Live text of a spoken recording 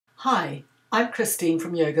Hi, I'm Christine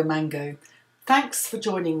from Yoga Mango. Thanks for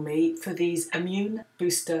joining me for these Immune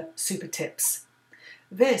Booster Super Tips.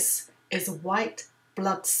 This is a white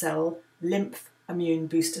blood cell lymph immune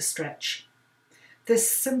booster stretch.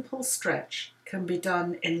 This simple stretch can be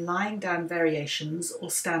done in lying down variations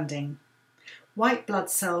or standing. White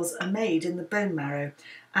blood cells are made in the bone marrow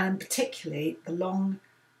and particularly the long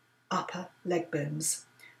upper leg bones.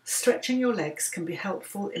 Stretching your legs can be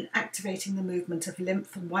helpful in activating the movement of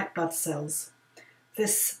lymph and white blood cells.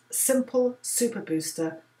 This simple super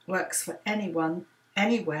booster works for anyone,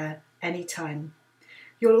 anywhere, anytime.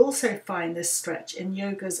 You'll also find this stretch in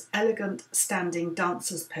yoga's elegant standing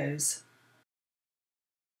dancer's pose.